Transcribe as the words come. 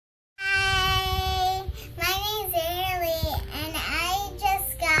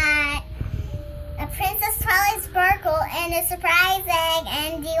and a surprise egg.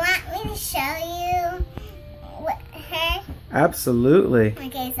 And do you want me to show you her? Absolutely.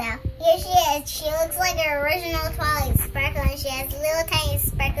 Okay, so here she is. She looks like her original Twilight Sparkle, and she has little tiny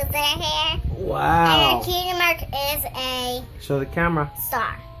sparkles in her hair. Wow. And her cutie mark is a Show the camera.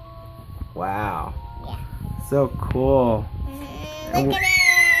 star. Wow. Yeah. So cool. Look at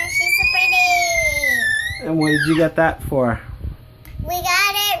her. She's so pretty. And what did you get that for? We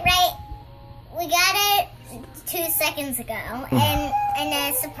got it 2 seconds ago, and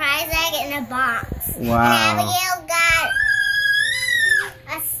a surprise egg in a box. Wow. And Abigail got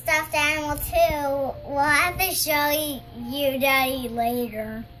a stuffed animal too. We'll have to show you Daddy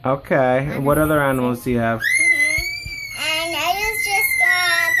later. Okay. And what other animals do you have? And I was just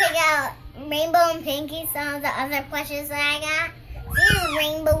gonna pick out Rainbow and Pinky, some of the other plushes that I got. This is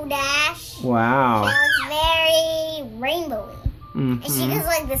Rainbow Dash. Wow. She looks very rainbowy. And she goes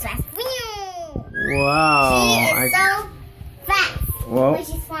like this fast. Wow. She is so fast. Well, when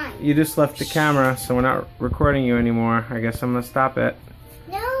she's flying. You just left the camera, so we're not recording you anymore. I guess I'm gonna stop it.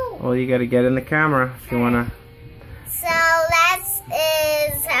 No. Well, you gotta get in the camera if you wanna. So that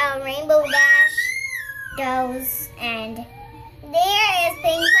is how Rainbow Dash goes, and there is Pink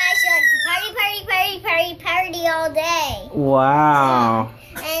Pie. She likes to party all day. Wow.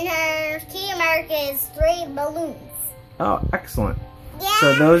 And her key mark is 3 balloons. Oh, excellent. Yeah.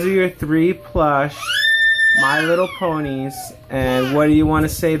 So those are your 3 plush My Little Ponies. And what do you want to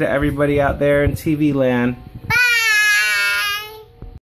say to everybody out there in TV land?